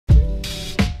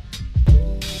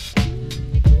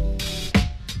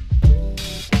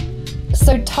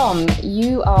So Tom,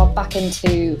 you are back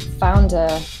into founder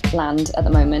land at the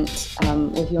moment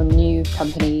with your new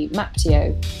company,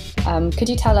 Maptio. Could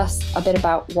you tell us a bit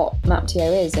about what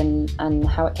Maptio is and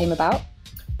how it came about?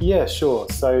 Yeah, sure.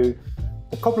 So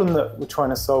the problem that we're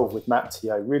trying to solve with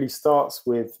Maptio really starts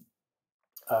with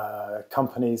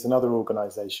companies and other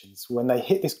organizations when they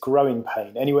hit this growing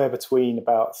pain, anywhere between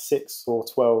about 6 or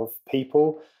 12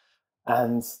 people,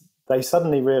 and they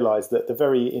suddenly realize that the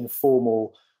very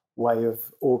informal way of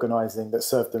organizing that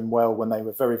served them well when they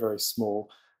were very, very small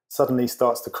suddenly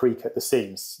starts to creak at the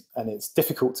seams. And it's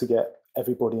difficult to get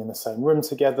everybody in the same room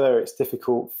together. It's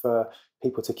difficult for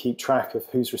people to keep track of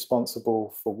who's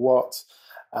responsible for what.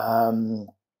 And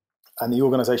the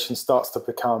organization starts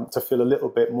to feel a little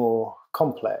bit more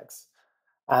complex.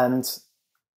 And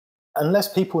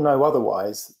unless people know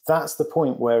otherwise, that's the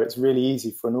point where it's really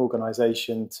easy for an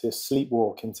organization to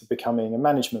sleepwalk into becoming a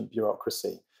management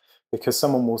bureaucracy, because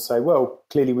someone will say, well,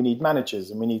 clearly we need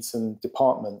managers and we need some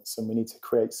departments and we need to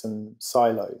create some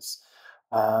silos.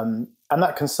 And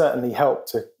that can certainly help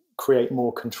to create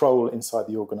more control inside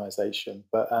the organization.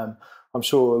 But I'm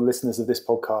sure listeners of this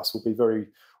podcast will be very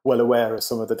well aware of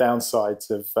some of the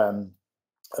downsides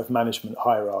of management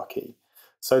hierarchy.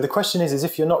 So the question is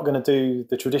if you're not going to do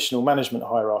the traditional management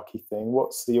hierarchy thing,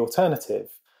 what's the alternative?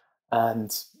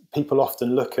 And people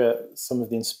often look at some of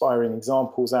the inspiring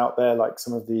examples out there, like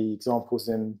some of the examples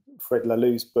in Fred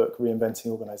Laloux's book, Reinventing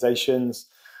Organizations.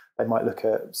 They might look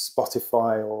at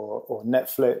Spotify or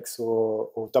Netflix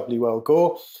or W.L.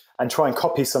 Gore and try and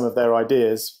copy some of their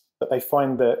ideas. But they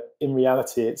find that in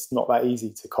reality, it's not that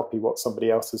easy to copy what somebody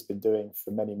else has been doing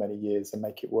for many, many years and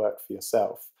make it work for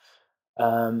yourself.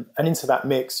 And into that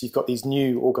mix, you've got these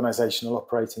new organizational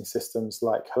operating systems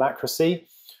like Holacracy,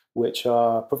 which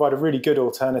provide a really good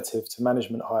alternative to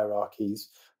management hierarchies.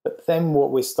 But then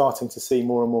what we're starting to see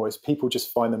more and more is people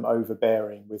just find them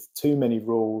overbearing with too many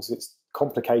rules. It's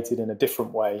complicated in a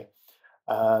different way,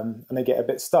 and they get a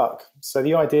bit stuck. So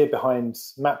the idea behind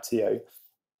Maptio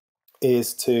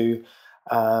is to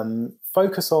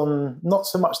focus on not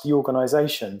so much the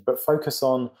organization, but focus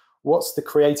on what's the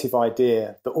creative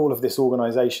idea that all of this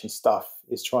organization stuff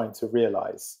is trying to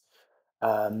realize.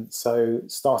 So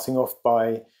starting off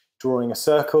by drawing a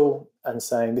circle and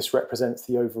saying this represents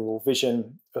the overall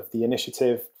vision of the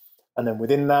initiative. And then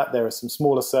within that, there are some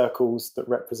smaller circles that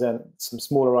represent some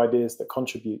smaller ideas that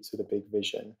contribute to the big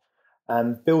vision.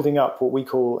 And building up what we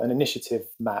call an initiative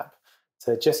map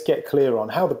to just get clear on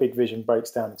how the big vision breaks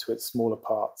down into its smaller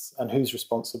parts and who's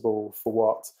responsible for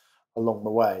what along the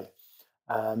way.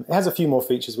 It has a few more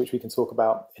features which we can talk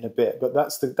about in a bit, but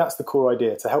that's the core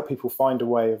idea, to help people find a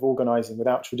way of organizing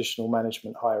without traditional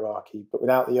management hierarchy, but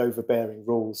without the overbearing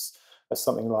rules of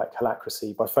something like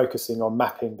Holacracy, by focusing on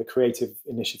mapping the creative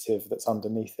initiative that's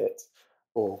underneath it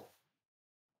all.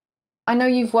 I know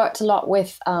you've worked a lot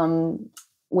with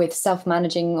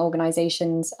self-managing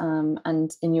organizations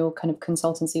and in your kind of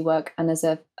consultancy work, and as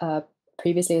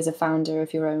previously as a founder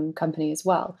of your own company as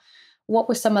well. What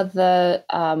were some of the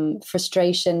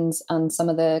frustrations and some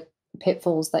of the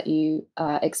pitfalls that you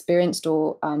experienced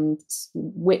or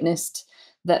witnessed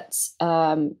that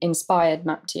inspired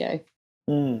Maptio?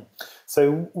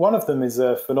 So one of them is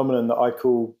a phenomenon that I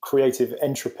call creative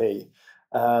entropy.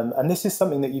 And this is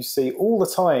something that you see all the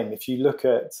time if you look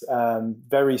at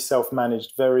very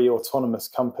self-managed, very autonomous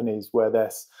companies where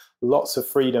there's lots of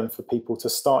freedom for people to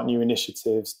start new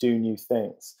initiatives, do new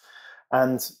things.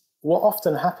 And what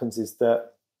often happens is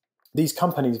that these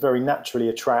companies very naturally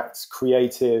attract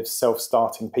creative,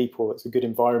 self-starting people. It's a good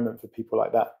environment for people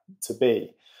like that to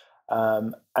be.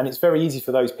 And it's very easy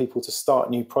for those people to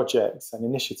start new projects and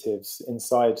initiatives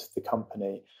inside the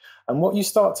company. And what you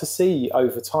start to see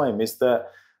over time is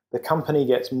that the company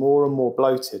gets more and more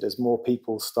bloated as more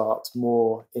people start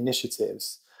more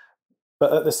initiatives.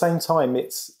 But at the same time,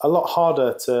 it's a lot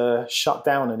harder to shut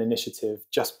down an initiative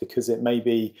just because it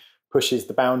maybe pushes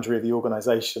the boundary of the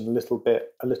organization a little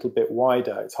bit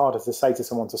wider. It's harder to say to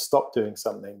someone to stop doing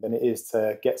something than it is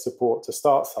to get support to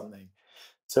start something.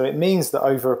 So it means that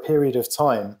over a period of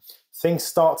time, things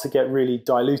start to get really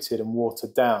diluted and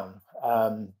watered down.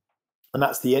 And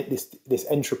that's this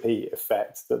entropy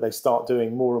effect, that they start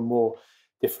doing more and more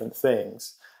different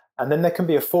things. And then there can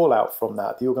be a fallout from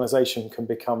that. The organization can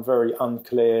become very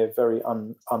unclear, very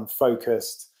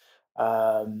unfocused.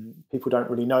 People don't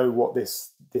really know what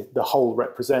the whole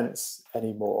represents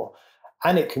anymore.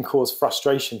 And it can cause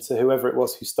frustration to whoever it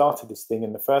was who started this thing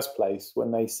in the first place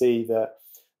when they see that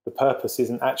the purpose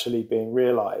isn't actually being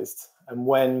realized. And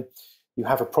when you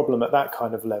have a problem at that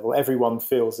kind of level, everyone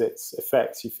feels its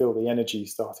effects. You feel the energy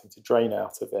starting to drain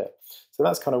out of it. So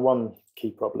that's kind of one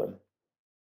key problem.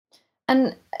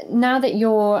 And now that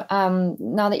you're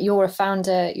a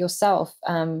founder yourself,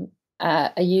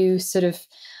 are you sort of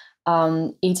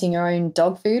eating your own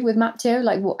dog food with Maptio?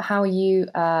 Like, how are you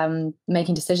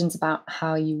making decisions about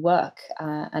how you work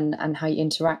and how you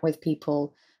interact with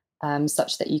people,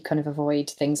 such that you kind of avoid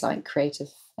things like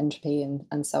creative entropy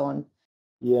and so on?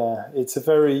 Yeah, it's a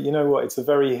very, you know what, it's a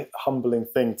very humbling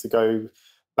thing to go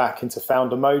back into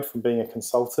founder mode from being a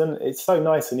consultant. It's so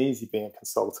nice and easy being a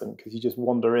consultant because you just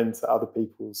wander into other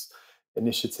people's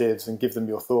initiatives and give them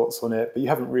your thoughts on it, but you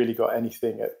haven't really got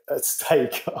anything at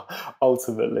stake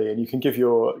ultimately. And you can give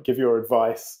your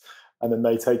advice, and then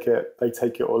they take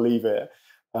it or leave it.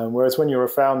 Whereas when you're a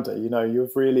founder, you know,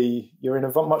 you're in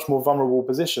a much more vulnerable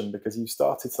position because you've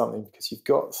started something, because you've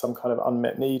got some kind of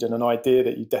unmet need and an idea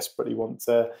that you desperately want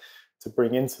to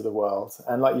bring into the world.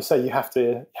 And like you say, you have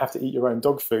to eat your own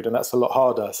dog food, and that's a lot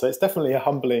harder. So it's definitely a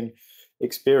humbling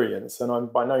experience, and I'm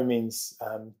by no means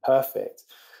perfect.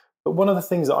 But one of the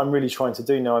things that I'm really trying to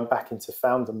do now I'm back into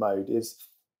founder mode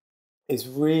is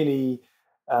really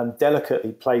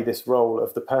delicately play this role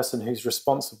of the person who's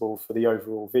responsible for the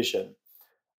overall vision.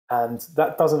 And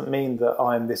that doesn't mean that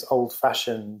I'm this old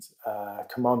fashioned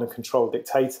command and control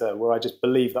dictator where I just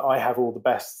believe that I have all the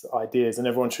best ideas and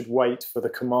everyone should wait for the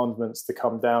commandments to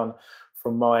come down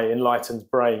from my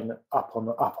enlightened brain up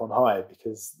on high,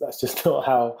 because that's just not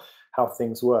how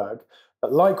things work.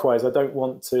 But likewise, I don't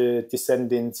want to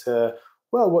descend into,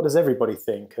 well, what does everybody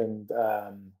think? And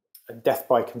death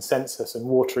by consensus and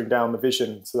watering down the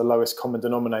vision to the lowest common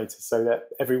denominator so that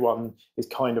everyone is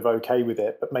kind of okay with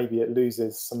it, but maybe it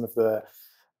loses some of the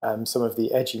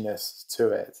edginess to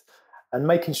it. And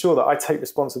making sure that I take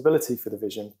responsibility for the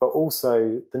vision, but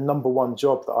also the number one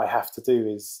job that I have to do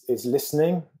is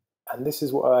listening. And this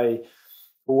is what I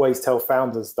always tell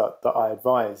founders that I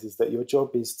advise, is that your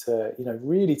job is to, you know,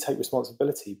 really take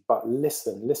responsibility, but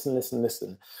listen,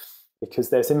 because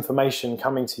there's information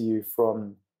coming to you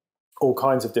from all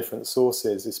kinds of different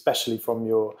sources, especially from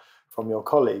your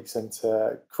colleagues, and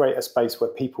to create a space where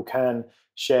people can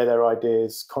share their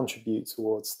ideas, contribute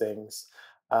towards things,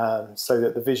 so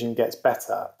that the vision gets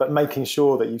better, but making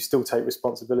sure that you still take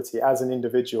responsibility as an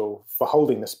individual for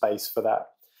holding the space for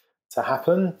that to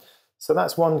happen. So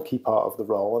that's one key part of the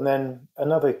role. And then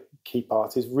another key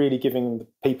part is really giving the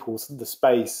people the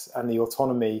space and the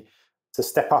autonomy to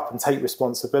step up and take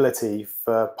responsibility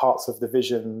for parts of the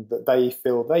vision that they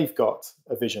feel they've got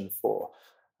a vision for.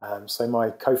 So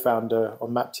my co-founder on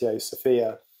Maptio,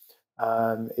 Sophia,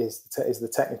 is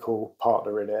the technical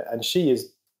partner in it, and she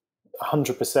is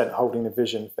 100% holding the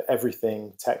vision for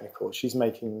everything technical. She's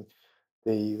making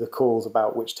the calls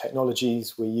about which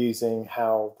technologies we're using,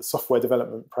 how the software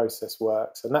development process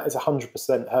works, and that is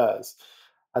 100% hers.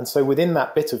 And so within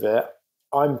that bit of it,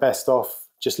 I'm best off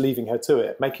just leaving her to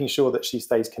it, making sure that she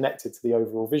stays connected to the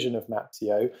overall vision of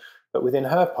Maptio. But within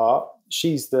her part,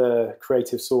 she's the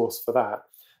creative source for that,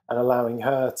 and allowing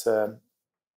her to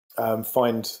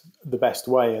find the best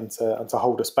way and to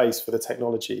hold a space for the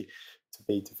technology to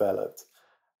be developed.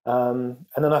 And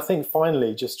then I think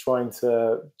finally, just trying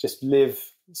to just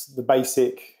live the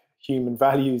basic human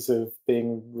values of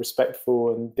being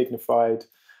respectful and dignified,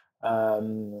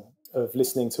 of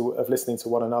listening to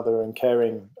one another and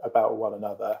caring about one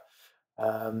another,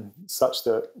 such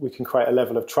that we can create a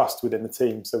level of trust within the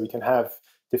team, so we can have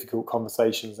difficult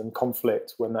conversations and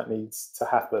conflict when that needs to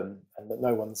happen, and that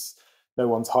no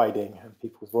one's hiding and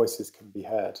people's voices can be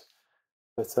heard.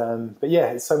 But yeah,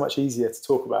 it's so much easier to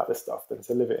talk about this stuff than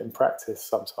to live it in practice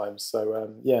sometimes. So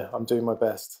yeah, I'm doing my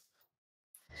best.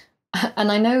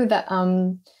 And I know that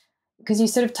because you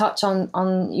sort of touch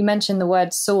on you mentioned the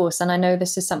word source, and I know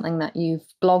this is something that you've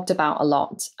blogged about a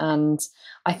lot, and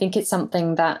I think it's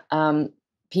something that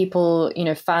people, you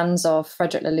know, fans of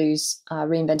Frederick Laloux's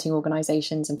Reinventing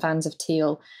Organizations and fans of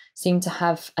Thiel seem to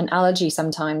have an allergy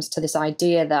sometimes to this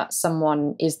idea that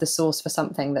someone is the source for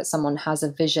something, that someone has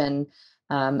a vision,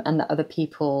 and that other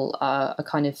people are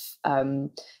kind of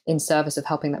in service of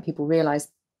helping that people realize,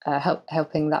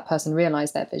 helping that person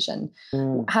realize their vision.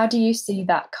 Mm. How do you see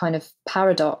that kind of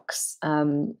paradox?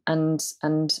 And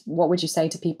what would you say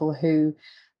to people who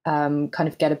kind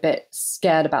of get a bit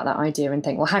scared about that idea and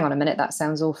think, well, hang on a minute, that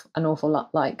sounds an awful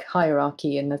lot like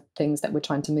hierarchy and the things that we're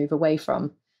trying to move away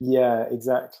from? Yeah,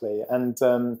 exactly. And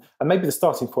maybe the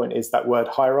starting point is that word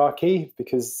hierarchy,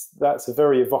 because that's a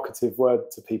very evocative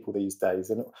word to people these days.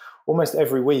 And almost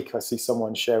every week I see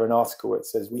someone share an article that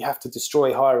says we have to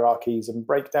destroy hierarchies and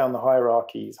break down the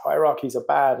hierarchies. Hierarchies are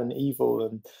bad and evil,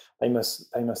 and they must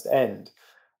end.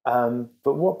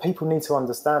 But what people need to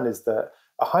understand is that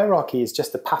a hierarchy is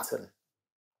just a pattern.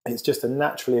 It's just a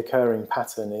naturally occurring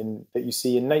pattern that you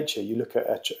see in nature. You look at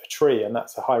a tree, and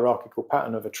that's a hierarchical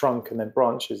pattern of a trunk and then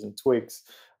branches and twigs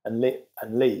and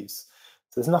leaves.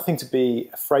 So there's nothing to be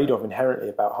afraid of inherently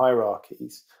about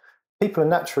hierarchies. People are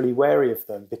naturally wary of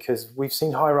them because we've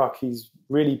seen hierarchies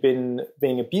really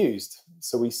being abused.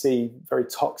 So we see very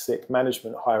toxic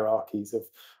management hierarchies of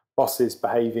bosses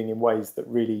behaving in ways that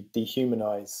really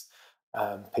dehumanize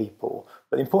people.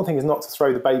 But the important thing is not to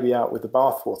throw the baby out with the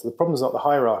bathwater. The problem is not the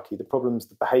hierarchy, the problem is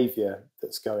the behavior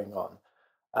that's going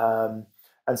on.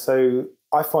 And so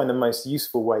I find the most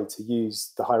useful way to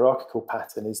use the hierarchical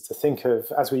pattern is to think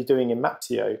of, as we're doing in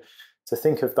Maptio, to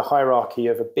think of the hierarchy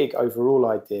of a big overall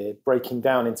idea breaking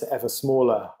down into ever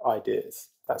smaller ideas.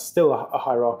 That's still a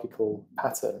hierarchical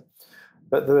pattern.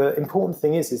 But the important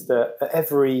thing is that at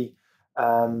every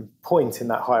point in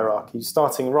that hierarchy,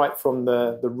 starting right from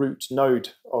the root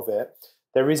node of it,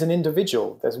 there is an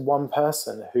individual. There's one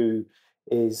person who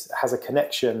has a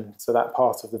connection to that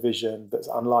part of the vision that's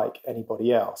unlike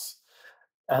anybody else.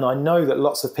 And I know that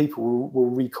lots of people will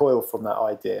recoil from that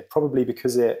idea, probably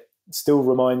because it still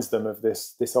reminds them of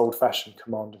this old-fashioned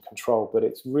command and control. But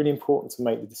it's really important to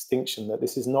make the distinction that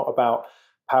this is not about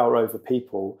power over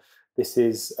people. This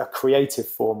is a creative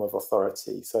form of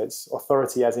authority. So it's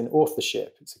authority as in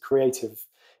authorship. It's a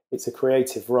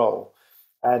creative role.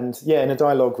 And yeah, in a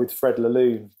dialogue with Fred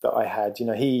Laloux that I had,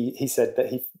 he said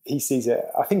that he sees it,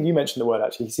 I think you mentioned the word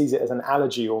actually, he sees it as an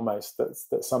allergy almost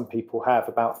that some people have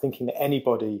about thinking that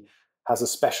anybody has a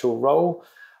special role.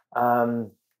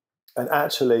 And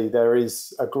actually there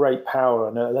is a great power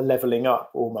and a leveling up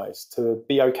almost to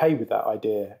be okay with that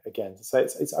idea again. So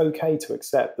it's okay to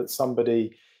accept that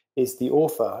somebody is the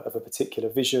author of a particular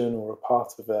vision or a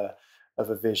part of a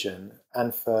vision,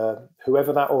 and for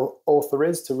whoever that author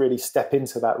is to really step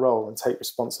into that role and take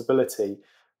responsibility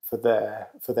for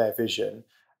their vision,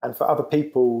 and for other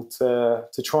people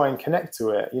to try and connect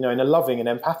to it, in a loving and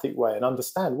empathic way, and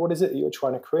understand what is it that you're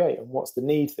trying to create and what's the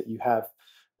need that you have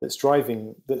that's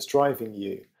driving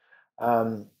you.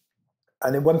 And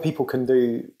then when people can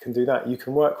do that, you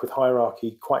can work with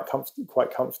hierarchy quite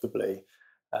comfortably.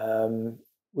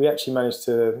 We actually managed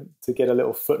to get a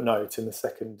little footnote in the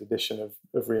second edition of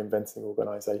Reinventing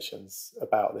Organizations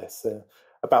about this,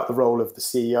 about the role of the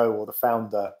CEO or the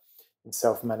founder in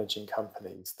self-managing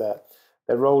companies, that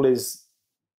their role is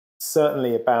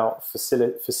certainly about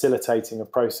facilitating a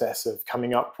process of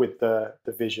coming up with the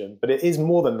vision, but it is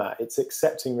more than that. It's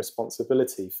accepting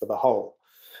responsibility for the whole.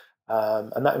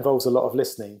 And that involves a lot of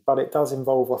listening, but it does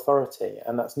involve authority,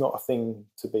 and that's not a thing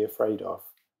to be afraid of.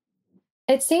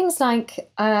 It seems like,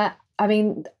 there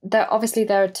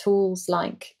are tools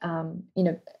like,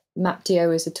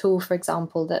 Maptio is a tool, for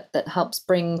example, that helps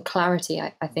bring clarity,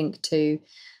 I think, to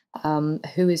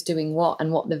who is doing what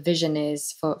and what the vision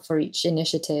is for each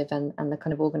initiative and the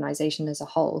kind of organization as a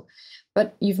whole.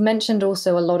 But you've mentioned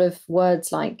also a lot of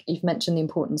words, like you've mentioned the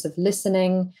importance of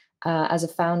listening as a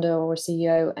founder or a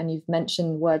CEO, and you've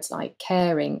mentioned words like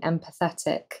caring,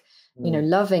 empathetic,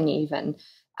 loving even.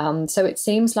 So it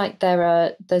seems like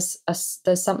there's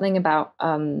something about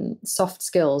soft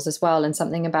skills as well, and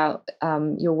something about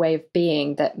your way of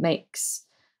being that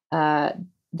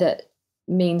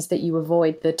means that you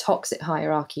avoid the toxic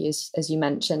hierarchy, as you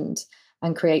mentioned,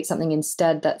 and create something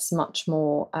instead that's much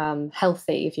more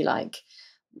healthy, if you like.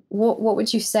 What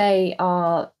would you say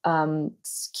are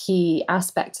key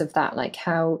aspects of that? Like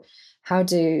how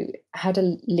do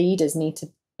leaders need to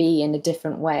be in a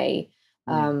different way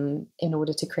in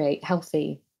order to create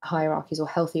healthy hierarchies or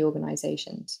healthy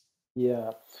organizations?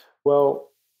 Yeah, well,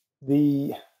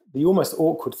 the almost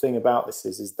awkward thing about this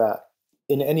is that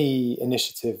in any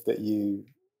initiative that you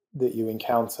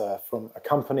encounter, from a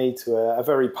company to a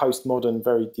very postmodern,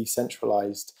 very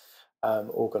decentralized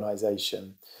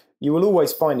organization, you will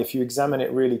always find, if you examine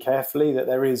it really carefully, that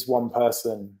there is one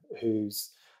person who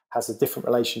has a different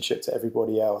relationship to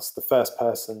everybody else, the first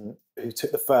person who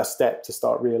took the first step to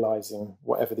start realizing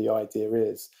whatever the idea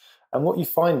is. And what you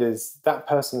find is that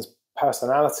person's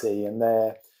personality and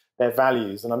their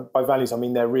values, and by values I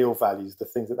mean their real values, the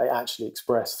things that they actually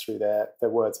express through their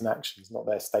words and actions, not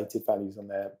their stated values on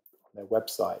their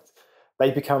website, they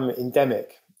become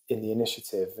endemic in the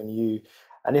initiative.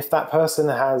 And if that person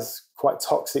has quite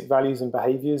toxic values and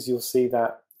behaviors, you'll see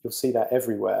that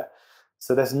everywhere.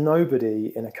 So there's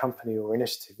nobody in a company or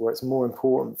initiative where it's more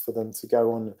important for them to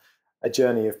go on a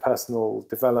journey of personal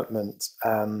development,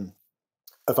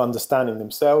 of understanding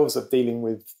themselves, of dealing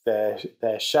with their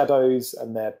shadows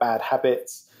and their bad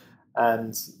habits,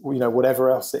 and whatever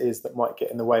else it is that might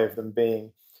get in the way of them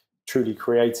being truly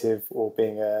creative or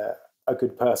being a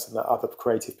good person that other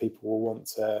creative people will want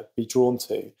to be drawn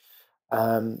to.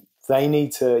 They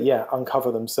need to,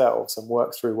 uncover themselves and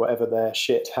work through whatever their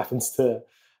shit happens to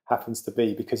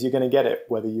be, because you're going to get it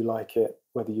whether you like it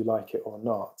or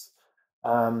not.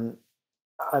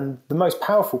 And the most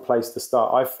powerful place to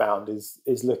start, I've found,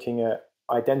 is looking at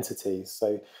identities.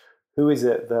 So who is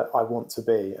it that I want to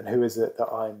be, and who is it that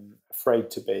I'm afraid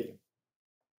to be?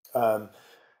 And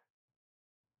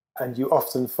you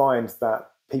often find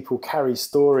that people carry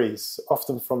stories,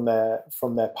 often from their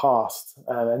past,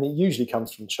 and it usually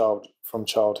comes from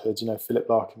childhood. Philip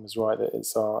Larkin was right that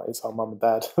it's our mum and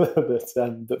dad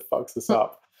that fucks us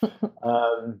up.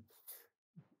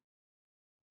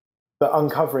 But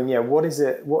uncovering, what is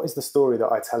the story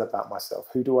that I tell about myself?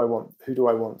 Who do I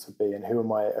want to be, and who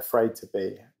am I afraid to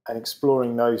be? And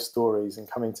exploring those stories and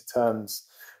coming to terms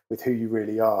with who you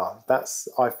really are. That's,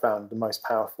 I've found, the most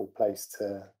powerful place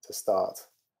to start.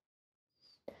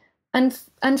 And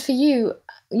for you,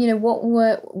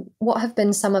 what have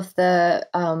been some of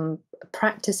the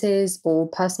practices or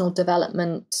personal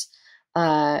development,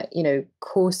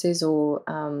 courses or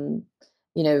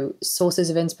sources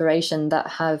of inspiration that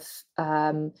have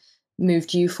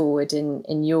moved you forward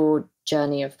in your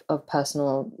journey of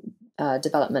personal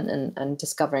development and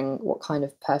discovering what kind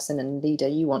of person and leader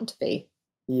you want to be?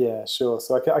 Yeah, sure.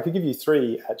 So I could give you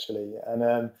three, actually, and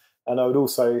I would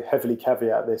also heavily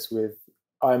caveat this with,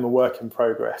 I'm a work in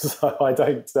progress. I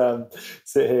don't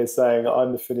sit here saying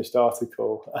I'm the finished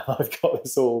article and I've got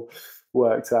this all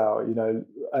worked out,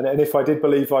 And if I did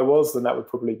believe I was, then that would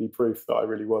probably be proof that I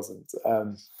really wasn't.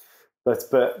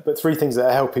 But three things that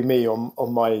are helping me on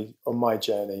my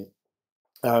journey.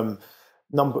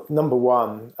 Number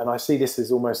one, and I see this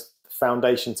as almost the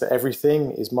foundation to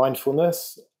everything, is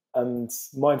mindfulness. And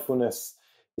mindfulness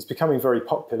is becoming very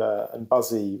popular and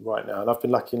buzzy right now. And I've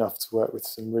been lucky enough to work with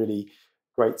some really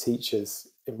great teachers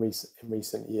in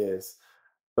recent years.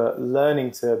 But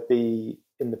learning to be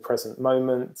in the present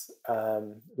moment,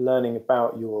 learning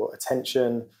about your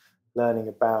attention, learning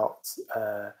about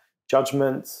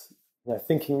judgment,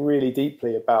 thinking really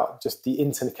deeply about just the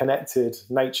interconnected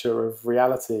nature of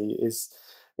reality is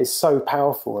so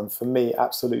powerful, and for me,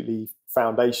 absolutely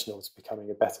foundational to becoming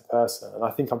a better person. And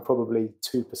I think I'm probably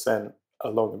 2%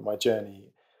 along in my journey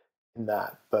in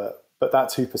that, but that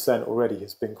 2% already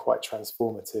has been quite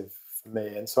transformative for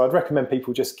me. And so I'd recommend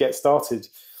people just get started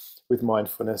with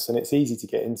mindfulness, and it's easy to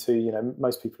get into.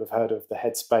 Most people have heard of the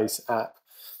Headspace app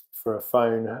for a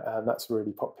phone, and that's a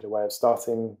really popular way of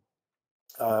starting.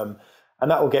 And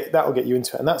that will get you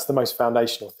into it, and that's the most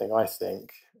foundational thing, I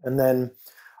think. And then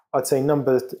I'd say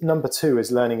number two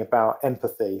is learning about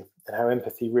empathy and how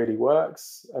empathy really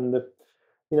works. And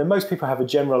most people have a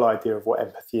general idea of what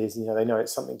empathy is. They know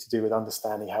it's something to do with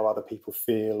understanding how other people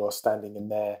feel or standing in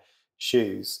their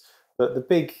shoes. But the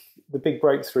big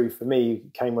breakthrough for me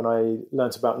came when I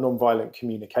learned about nonviolent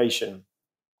communication,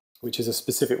 which is a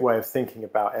specific way of thinking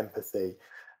about empathy.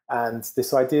 And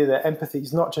this idea that empathy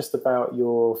is not just about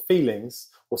your feelings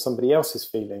or somebody else's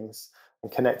feelings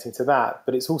and connecting to that,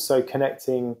 but it's also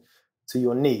connecting to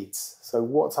your needs. So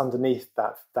what's underneath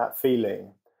that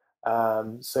feeling?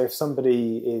 So if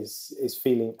somebody is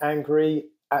feeling angry,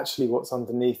 actually what's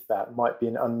underneath that might be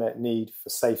an unmet need for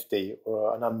safety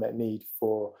or an unmet need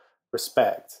for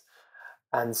respect.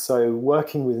 And so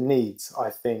working with needs, I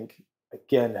think,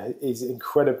 again, is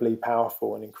incredibly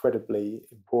powerful and incredibly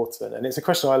important. And it's a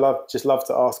question I love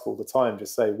to ask all the time.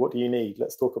 Just say, what do you need?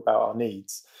 Let's talk about our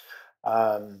needs.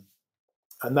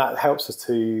 And that helps us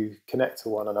to connect to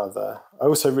one another. I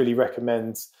also really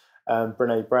recommend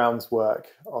Brené Brown's work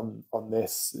on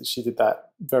this. She did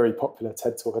that very popular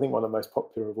TED Talk, I think one of the most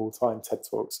popular of all time TED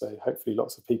Talks. So hopefully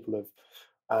lots of people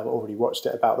have already watched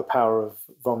it, about the power of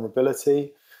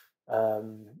vulnerability.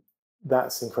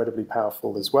 That's incredibly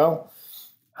powerful as well.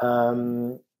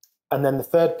 And then the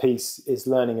third piece is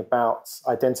learning about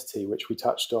identity, which we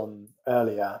touched on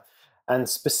earlier, and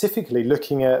specifically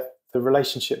looking at the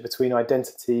relationship between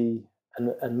identity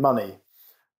and money.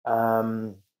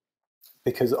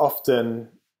 Because often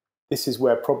this is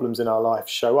where problems in our life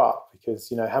show up,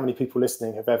 because how many people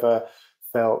listening have ever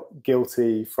felt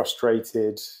guilty,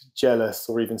 frustrated, jealous,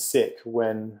 or even sick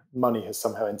when money has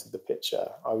somehow entered the picture?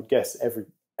 I would guess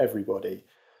everybody.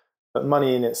 But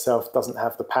money in itself doesn't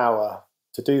have the power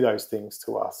to do those things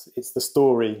to us. It's the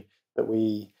story that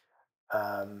we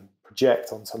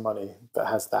project onto money that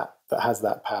has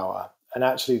that power. And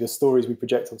actually, the stories we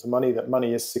project onto money, that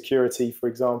money is security, for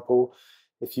example.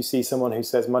 If you see someone who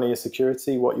says money is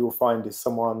security, what you will find is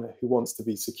someone who wants to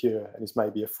be secure and is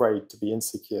maybe afraid to be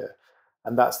insecure.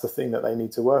 And that's the thing that they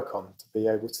need to work on, to be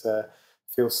able to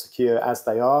feel secure as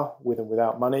they are, with and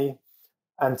without money,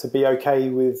 and to be okay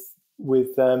with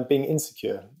being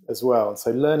insecure as well. And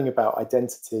so learning about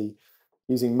identity,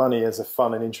 using money as a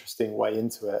fun and interesting way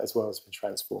into it as well has been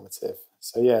transformative.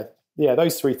 So yeah,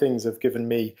 those three things have given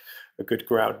me a good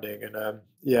grounding, and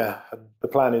and the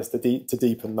plan is to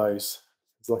deepen those.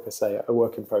 It's, like I say, a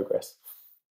work in progress.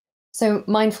 So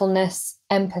mindfulness,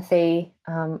 empathy,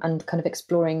 and kind of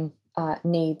exploring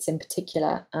needs in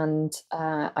particular, and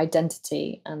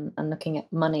identity, and looking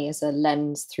at money as a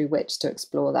lens through which to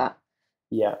explore that.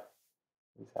 Yeah,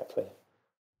 exactly.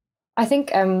 I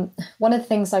think one of the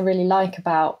things I really like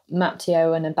about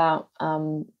Maptio and about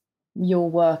your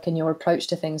work and your approach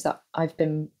to things that I've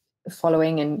been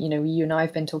following, and you and I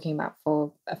have been talking about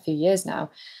for a few years now,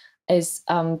 is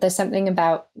there's something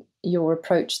about your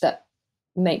approach that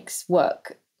makes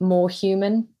work more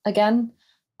human again.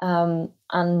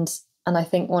 And I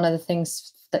think one of the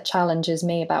things that challenges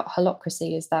me about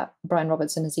holocracy is that Brian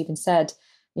Robertson has even said,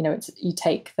 it's you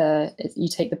take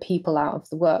the people out of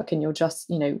the work, and you're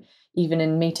just, even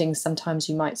in meetings, sometimes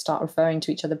you might start referring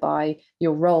to each other by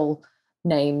your role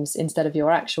names instead of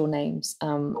your actual names.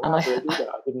 And I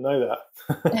didn't know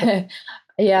that.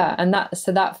 Yeah, and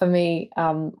that for me,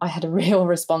 I had a real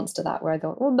response to that, where I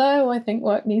thought, well, no, I think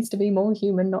work needs to be more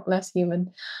human, not less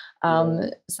human.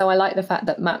 So I like the fact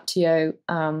that Maptio,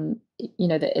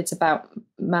 that it's about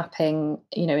mapping.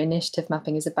 Initiative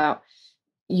mapping is about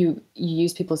you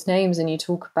use people's names, and you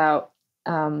talk about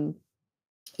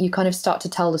you kind of start to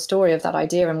tell the story of that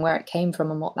idea and where it came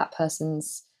from and what that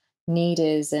person's need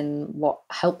is and what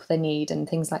help they need and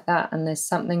things like that. And there's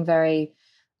something very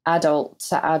adult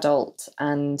to adult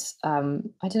and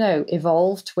I don't know,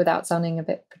 evolved without sounding a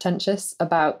bit pretentious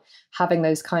about having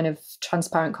those kind of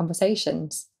transparent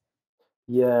conversations.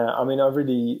 Yeah, I mean, I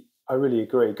really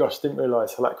agree. Gosh, didn't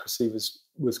realise Holacracy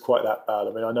was quite that bad.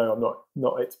 I mean, I know I'm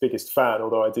not its biggest fan,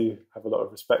 although I do have a lot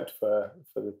of respect for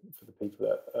the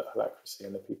people at Holacracy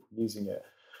and the people using it.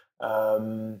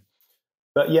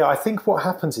 But yeah, I think what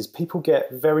happens is people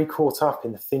get very caught up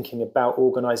in thinking about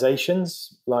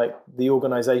organizations, like the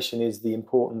organization is the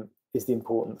important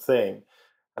thing.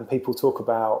 And people talk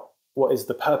about what is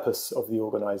the purpose of the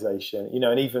organization,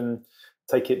 and even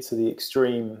take it to the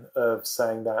extreme of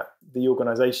saying that the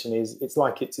organization it's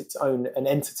like it's its own, an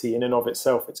entity in and of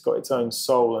itself. It's got its own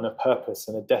soul and a purpose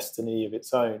and a destiny of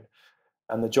its own.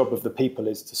 And the job of the people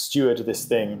is to steward this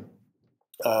thing,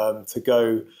 to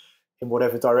go in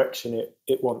whatever direction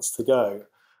it wants to go.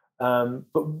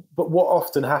 But what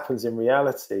often happens in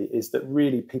reality is that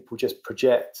really people just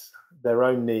project their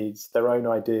own needs, their own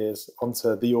ideas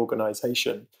onto the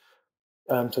organization.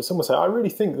 So someone say, I really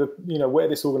think that where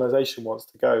this organization wants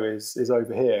to go is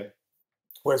over here.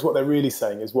 Whereas what they're really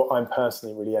saying is what I'm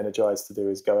personally really energized to do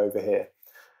is go over here.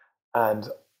 And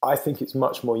I think it's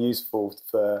much more useful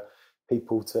for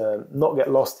people to not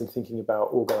get lost in thinking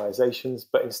about organizations,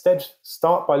 but instead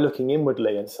start by looking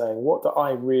inwardly and saying, what do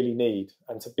I really need?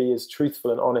 And to be as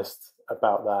truthful and honest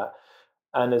about that.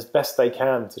 And as best they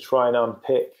can to try and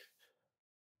unpick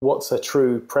what's a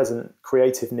true present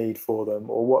creative need for them,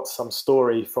 or what's some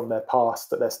story from their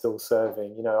past that they're still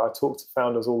serving. I talk to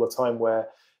founders all the time where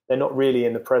they're not really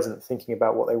in the present thinking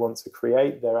about what they want to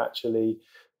create. They're actually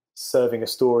serving a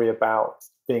story about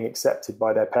being accepted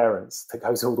by their parents that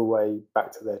goes all the way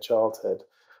back to their childhood.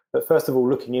 But first of all,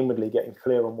 looking inwardly, getting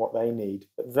clear on what they need.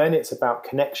 But then it's about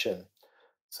connection.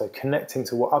 So connecting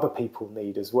to what other people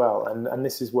need as well. And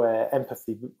this is where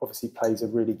empathy obviously plays a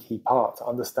really key part, to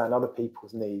understand other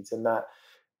people's needs and that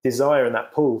desire and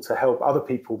that pull to help other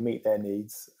people meet their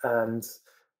needs, and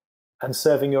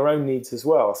serving your own needs as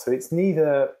well. So it's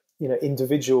neither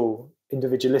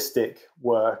individualistic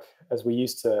work as we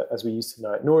used to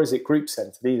know it, nor is it group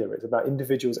centered either. It's about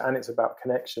individuals and it's about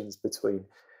connections between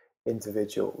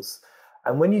individuals.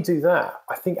 And when you do that,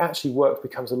 I think actually work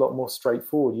becomes a lot more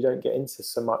straightforward. You don't get into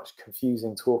so much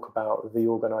confusing talk about the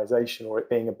organization or it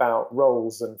being about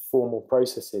roles and formal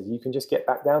processes. You can just get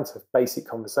back down to basic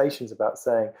conversations about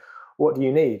saying, what do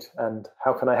you need and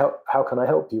how can I help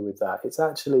you with that? It's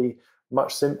actually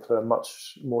much simpler and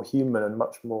much more human and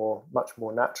much more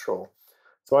natural.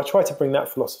 So I try to bring that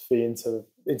philosophy into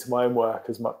my own work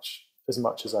as much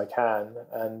as I can,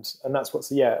 and that's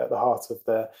what's at the heart of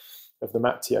the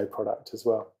Maptio product as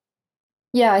well.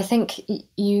 Yeah, I think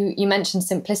you mentioned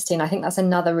simplicity, and I think that's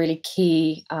another really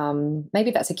key. Maybe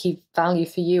that's a key value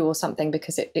for you or something,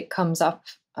 because it comes up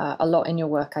a lot in your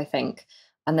work, I think.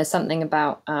 And there's something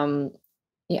about I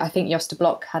think Josta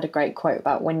Block had a great quote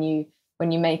about when you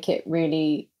make it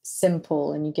really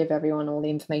simple and you give everyone all the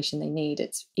information they need,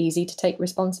 it's easy to take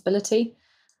responsibility.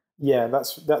 Yeah,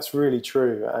 that's really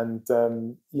true.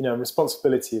 And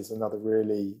responsibility is another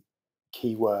really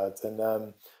key word.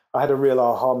 And I had a real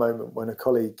aha moment when a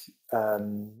colleague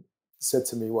said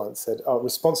to me once, said, "Oh,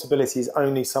 responsibility is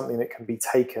only something that can be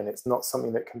taken. It's not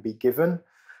something that can be given."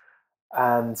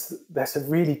 And there's a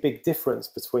really big difference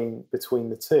between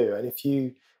the two. And if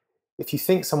you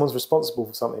think someone's responsible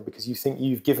for something because you think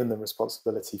you've given them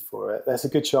responsibility for it, there's a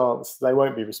good chance they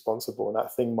won't be responsible and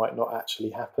that thing might not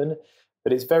actually happen.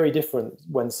 But it's very different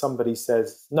when somebody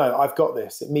says, no, I've got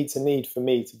this. It meets a need for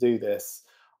me to do this.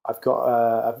 I've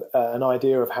got an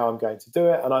idea of how I'm going to do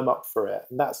it and I'm up for it.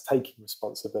 And that's taking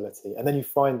responsibility. And then you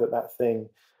find that that thing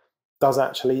does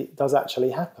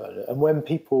actually happen. And when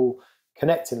people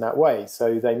connect in that way,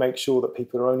 so they make sure that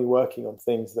people are only working on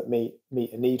things that meet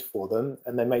a need for them,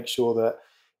 and they make sure that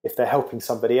if they're helping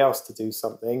somebody else to do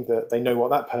something, that they know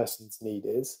what that person's need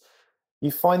is,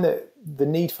 you find that the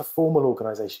need for formal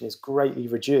organization is greatly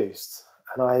reduced.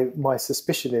 And my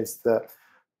suspicion is that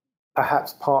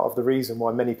perhaps part of the reason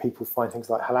why many people find things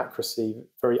like holacracy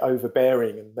very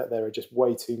overbearing and that there are just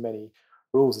way too many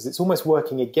rules is it's almost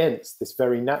working against this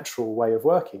very natural way of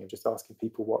working and just asking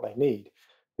people what they need,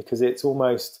 because it's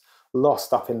almost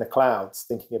lost up in the clouds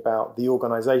thinking about the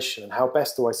organization and how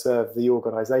best do I serve the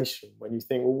organization, when you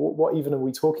think, well, what even are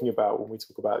we talking about when we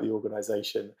talk about the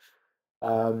organization?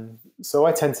 So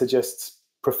I tend to just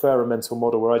prefer a mental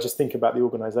model where I just think about the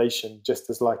organization just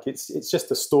as like it's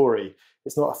just a story.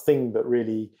 It's not a thing that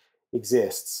really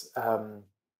exists.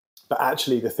 But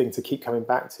actually the thing to keep coming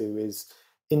back to is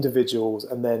individuals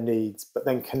and their needs, but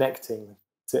then connecting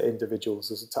to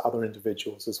individuals, to other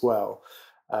individuals as well.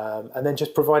 And then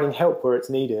just providing help where it's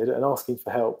needed and asking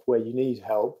for help where you need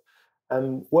help.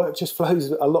 And work just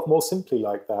flows a lot more simply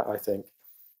like that, I think.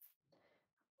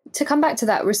 To come back to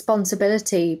that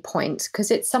responsibility point, because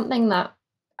it's something that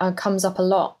comes up a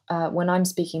lot when I'm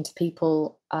speaking to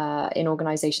people in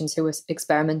organizations who are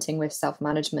experimenting with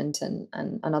self-management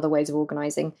and other ways of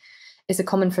organizing, is a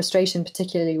common frustration,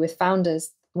 particularly with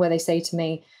founders, where they say to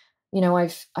me,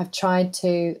 I've tried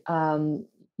to,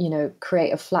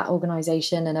 create a flat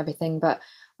organization and everything, but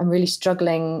I'm really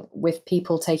struggling with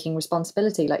people taking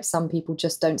responsibility. Like some people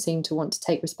just don't seem to want to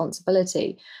take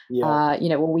responsibility. Yeah.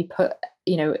 Or we put,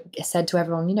 said to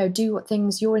everyone, do what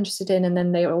things you're interested in. And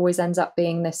then they always ends up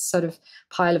being this sort of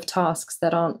pile of tasks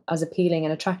that aren't as appealing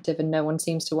and attractive and no one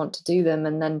seems to want to do them.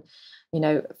 And then,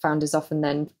 founders often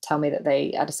then tell me that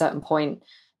they, at a certain point,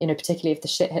 particularly if the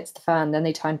shit hits the fan, then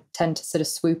they tend to sort of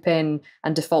swoop in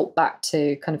and default back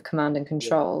to kind of command and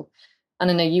control. Yeah. And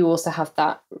I know you also have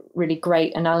that really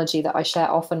great analogy that I share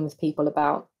often with people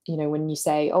about, when you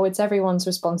say, oh, it's everyone's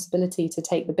responsibility to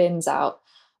take the bins out.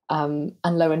 And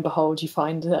lo and behold, you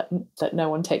find that no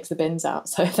one takes the bins out.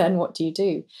 So then what do you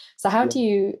do? So how do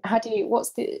you,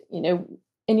 what's the,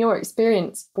 in your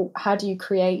experience, how do you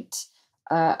create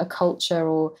a culture,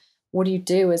 or what do you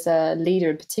do as a leader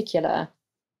in particular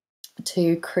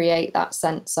to create that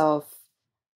sense of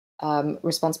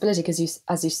responsibility? Because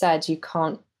as you said, you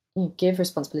can't give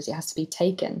responsibility, it has to be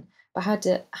taken. But how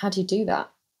do you do that?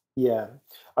 Yeah,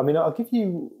 I mean, I'll give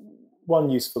you one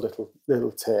useful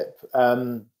little tip,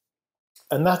 and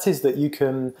that is that you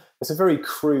can. It's a very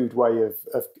crude way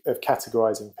of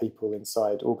categorizing people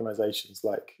inside organizations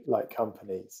like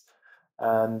companies,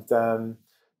 and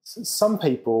some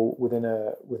people within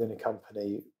a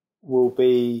company will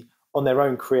be on their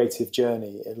own creative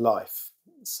journey in life.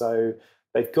 So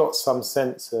they've got some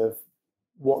sense of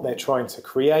what they're trying to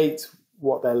create,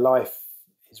 what their life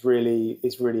is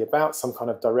really about, some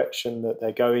kind of direction that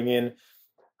they're going in.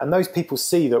 And those people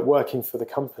see that working for the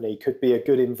company could be a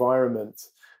good environment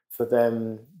for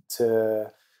them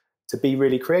to be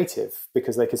really creative,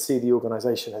 because they can see the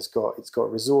organization it's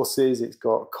got resources, it's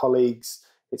got colleagues,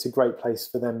 it's a great place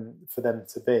for them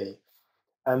to be.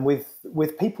 And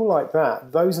with people like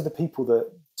that, those are the people that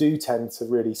do tend to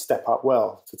really step up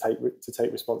well to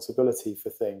take responsibility for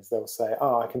things. They'll say,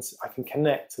 "Oh, I can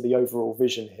connect to the overall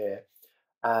vision here,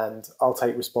 and I'll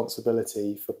take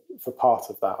responsibility for part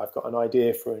of that. I've got an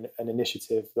idea for an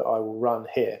initiative that I will run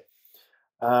here."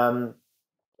 And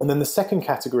then the second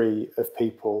category of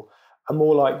people are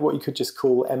more like what you could just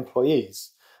call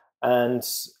employees, and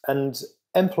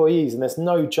employees, and there's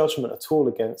no judgment at all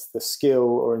against the skill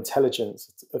or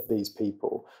intelligence of these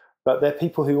people, but they're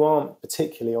people who aren't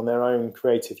particularly on their own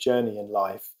creative journey in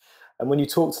life. And when you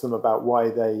talk to them about why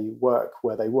they work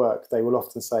where they work, they will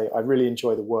often say, "I really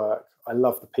enjoy the work, I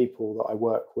love the people that I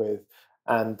work with,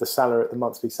 and the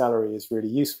monthly salary is really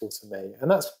useful to me."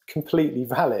 And that's completely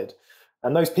valid.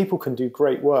 And those people can do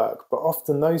great work, but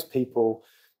often those people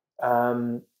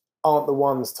aren't the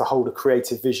ones to hold a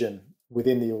creative vision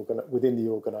within the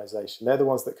organization. They're the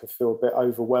ones that can feel a bit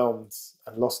overwhelmed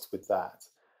and lost with that.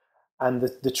 And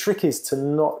the trick is to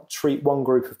not treat one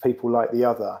group of people like the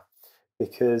other,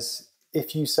 because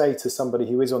if you say to somebody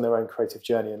who is on their own creative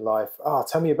journey in life,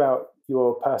 tell me about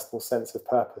your personal sense of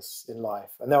purpose in life,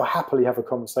 and they'll happily have a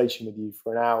conversation with you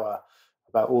for an hour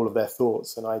about all of their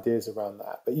thoughts and ideas around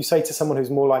that. But you say to someone who's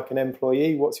more like an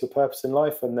employee, what's your purpose in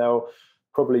life? And they'll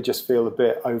probably just feel a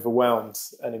bit overwhelmed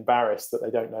and embarrassed that they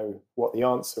don't know what the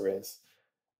answer is.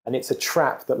 And it's a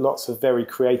trap that lots of very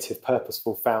creative,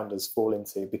 purposeful founders fall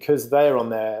into, because they're on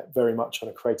there very much on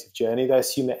a creative journey. They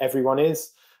assume that everyone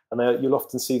is, and you'll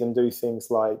often see them do things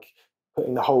like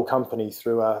putting the whole company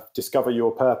through a discover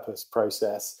your purpose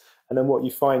process. And then what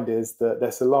you find is that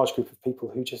there's a large group of people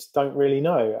who just don't really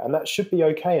know, and that should be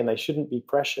okay, and they shouldn't be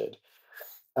pressured.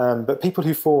 But people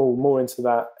who fall more into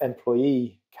that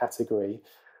employee category,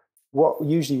 what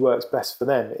usually works best for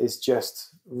them is just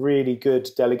really good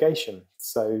delegation.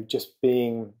 So just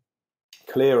being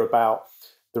clear about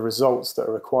the results that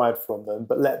are required from them,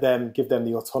 but give them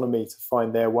the autonomy to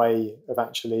find their way of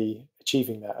actually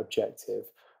achieving that objective.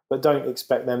 But don't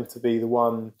expect them to be the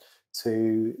one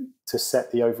to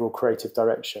set the overall creative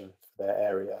direction for their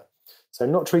area. So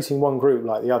not treating one group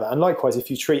like the other. And likewise, if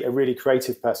you treat a really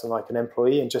creative person like an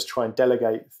employee and just try and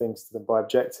delegate things to them by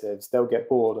objectives, they'll get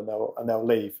bored and they'll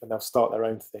leave and they'll start their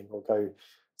own thing or go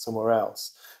somewhere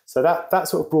else. So that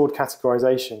sort of broad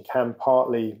categorization can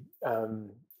partly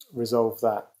resolve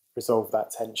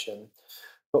that tension.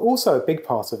 But also a big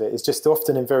part of it is just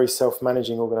often in very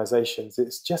self-managing organizations,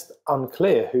 it's just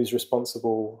unclear who's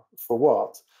responsible for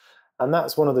what. And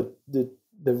that's one of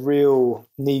the real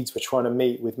needs we're trying to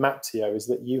meet with Maptio, is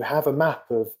that you have a map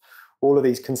of all of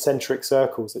these concentric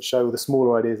circles that show the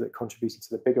smaller ideas that contributed to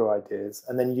the bigger ideas.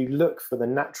 And then you look for the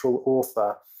natural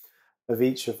author of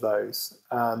each of those.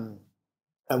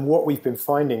 And what we've been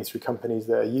finding through companies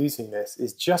that are using this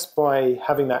is just by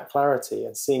having that clarity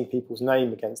and seeing people's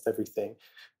name against everything,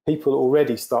 people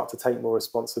already start to take more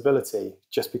responsibility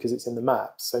just because it's in the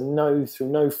map. So through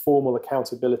no formal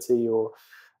accountability or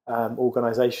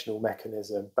organizational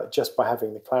mechanism, but just by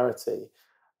having the clarity,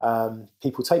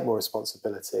 people take more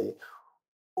responsibility.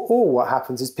 Or what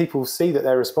happens is people see that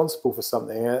they're responsible for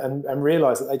something and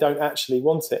realize that they don't actually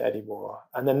want it anymore.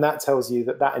 And then that tells you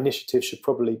that initiative should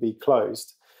probably be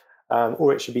closed,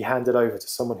 or it should be handed over to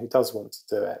someone who does want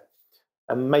to do it.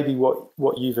 And maybe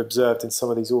what you've observed in some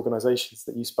of these organizations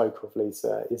that you spoke of,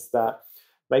 Lisa, is that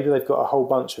maybe they've got a whole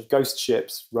bunch of ghost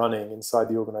ships running inside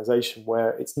the organization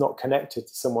where it's not connected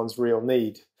to someone's real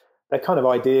need. They're kind of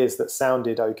ideas that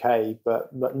sounded okay,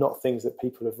 but not things that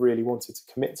people have really wanted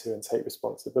to commit to and take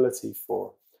responsibility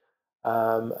for.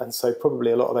 And so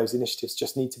probably a lot of those initiatives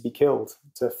just need to be killed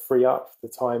to free up the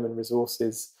time and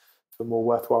resources for more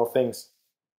worthwhile things.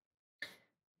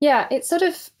 Yeah, it sort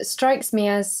of strikes me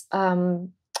as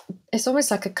it's almost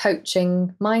like a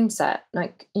coaching mindset.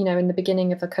 Like, in the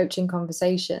beginning of a coaching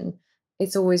conversation,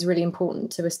 it's always really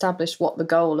important to establish what the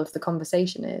goal of the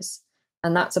conversation is.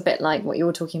 And that's a bit like what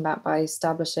you're talking about by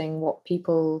establishing what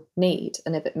people need,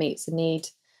 and if it meets a need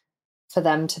for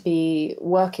them to be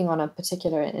working on a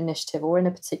particular initiative or in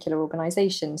a particular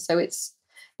organization. So it's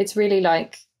really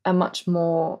like a much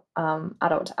more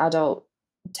adult to adult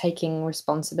taking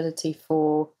responsibility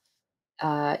for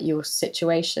your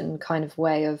situation kind of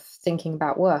way of thinking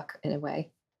about work in a way.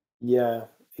 Yeah,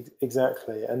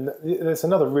 exactly. And there's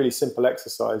another really simple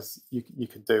exercise you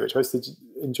can do, which I used to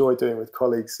enjoy doing with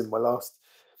colleagues in my last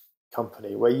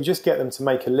company, where you just get them to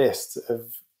make a list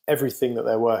of everything that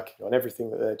they're working on,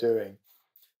 everything that they're doing,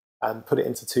 and put it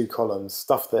into two columns: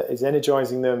 stuff that is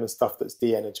energizing them and stuff that's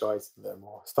de-energizing them,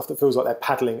 or stuff that feels like they're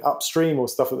paddling upstream or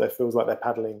stuff that feels like they're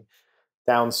paddling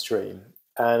downstream.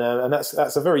 And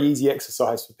that's a very easy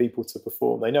exercise for people to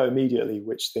perform. They know immediately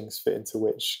which things fit into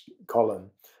which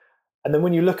column. And then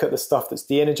when you look at the stuff that's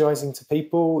de-energizing to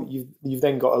people, you've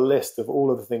then got a list of all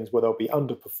of the things where they'll be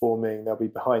underperforming, they'll be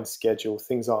behind schedule,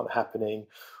 things aren't happening,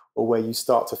 or where you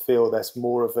start to feel there's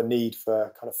more of a need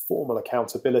for kind of formal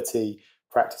accountability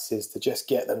practices to just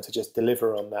get them to just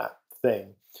deliver on that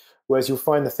thing. Whereas you'll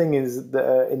find the thing is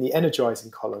that in the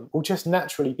energizing column will just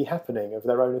naturally be happening of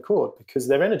their own accord because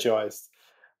they're energized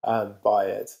by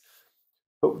it.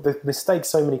 But the mistake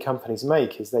so many companies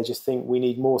make is they just think we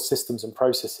need more systems and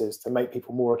processes to make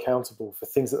people more accountable for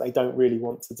things that they don't really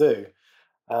want to do.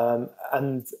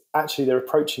 And actually, they're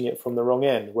approaching it from the wrong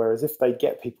end. Whereas if they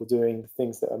get people doing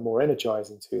things that are more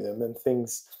energizing to them, and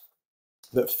things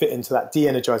that fit into that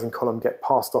de-energizing column get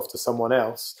passed off to someone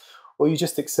else, or you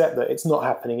just accept that it's not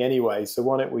happening anyway, so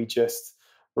why don't we just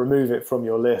remove it from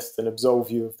your list and absolve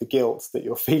you of the guilt that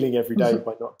you're feeling every day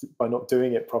by not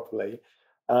doing it properly,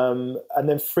 and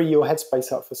then free your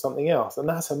headspace up for something else. And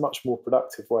that's a much more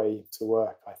productive way to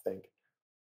work, I think.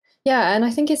 Yeah, and I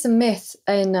think it's a myth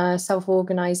in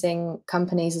self-organizing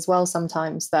companies as well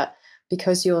sometimes that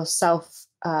because you're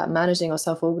self-managing or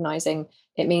self-organizing,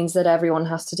 it means that everyone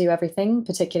has to do everything,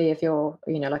 particularly if you're,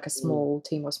 like a Mm. small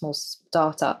team or small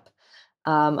startup.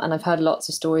 And I've heard lots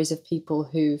of stories of people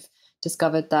who've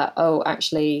discovered that, oh,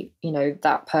 actually,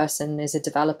 that person is a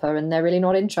developer and they're really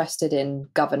not interested in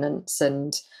governance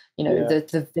and, Yeah,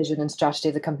 the vision and strategy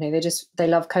of the company. They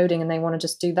love coding and they want to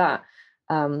just do that.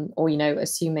 Or,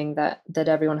 assuming that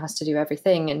everyone has to do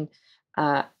everything. And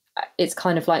uh, it's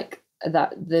kind of like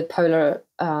that the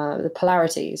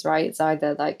polarities, right? It's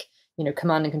either like,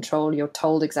 command and control, you're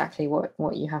told exactly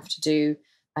what you have to do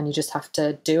and you just have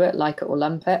to do it, like it or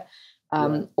lump it,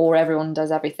 yeah, or everyone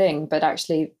does everything. But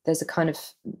actually, there's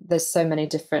so many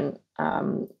different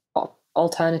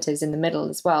alternatives in the middle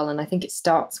as well. And I think it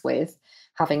starts with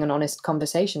having an honest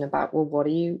conversation about, well, what are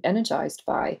you energized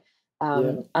by?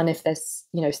 yeah. And if there's,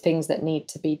 things that need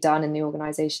to be done in the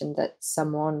organization that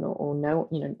someone or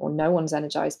no one's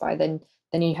energized by, then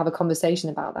you have a conversation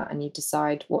about that and you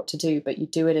decide what to do, but you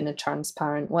do it in a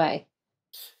transparent way.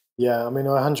 Yeah, I mean,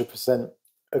 I 100%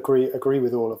 agree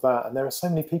with all of that. And there are so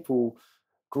many people,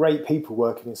 great people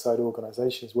working inside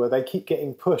organizations where they keep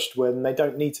getting pushed when they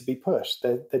don't need to be pushed.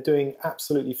 They're doing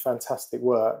absolutely fantastic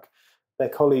work. Their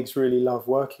colleagues really love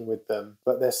working with them,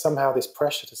 but there's somehow this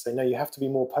pressure to say, no, you have to be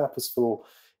more purposeful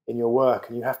in your work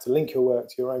and you have to link your work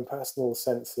to your own personal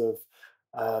sense of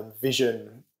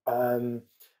vision.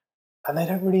 And they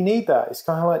don't really need that. It's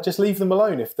kind of like just leave them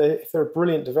alone. If they're a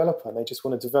brilliant developer and they just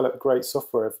want to develop great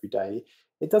software every day,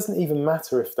 it doesn't even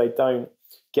matter if they don't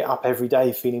get up every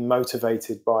day feeling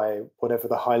motivated by whatever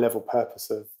the high level purpose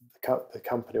of the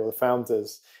company or the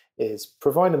founders is,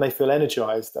 providing they feel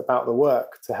energized about the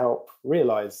work to help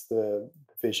realize the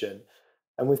vision.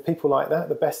 And with people like that,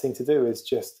 the best thing to do is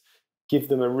just give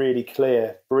them a really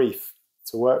clear brief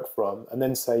to work from and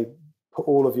then say, put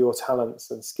all of your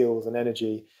talents and skills and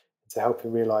energy to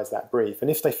helping realize that brief. And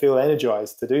if they feel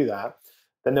energized to do that,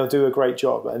 then they'll do a great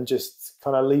job and just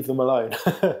kind of leave them alone.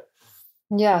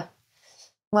 Yeah.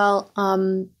 Well,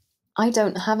 I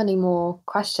don't have any more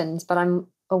questions, but I'm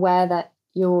aware that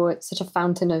you're such a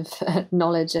fountain of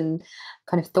knowledge and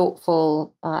kind of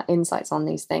thoughtful insights on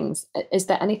these things. Is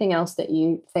there anything else that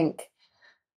you think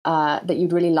that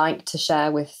you'd really like to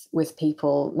share with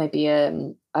people? Maybe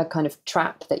a kind of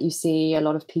trap that you see a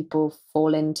lot of people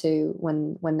fall into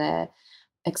when they're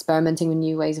experimenting with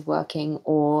new ways of working,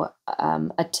 or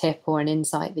a tip or an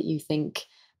insight that you think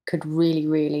could really,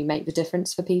 really make the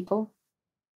difference for people?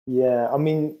 Yeah, I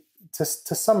mean, to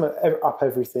sum up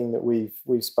everything that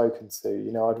we've spoken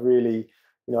to,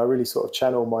 I really sort of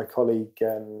channel my colleague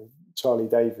Charlie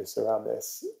Davis around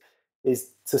this.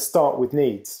 Is to start with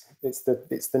needs. It's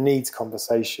the needs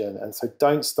conversation, and so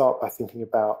don't start by thinking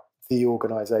about the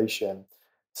organisation.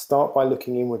 Start by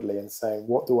looking inwardly and saying,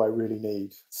 what do I really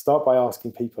need? Start by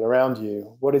asking people around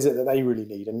you, what is it that they really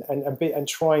need, and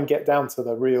try and get down to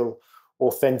the real,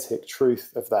 authentic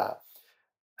truth of that.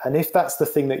 And if that's the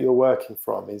thing that you're working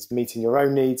from, is meeting your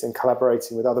own needs and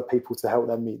collaborating with other people to help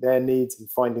them meet their needs and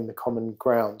finding the common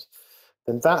ground,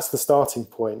 then that's the starting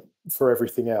point for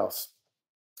everything else.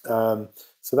 Um,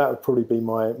 so that would probably be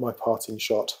my parting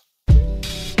shot.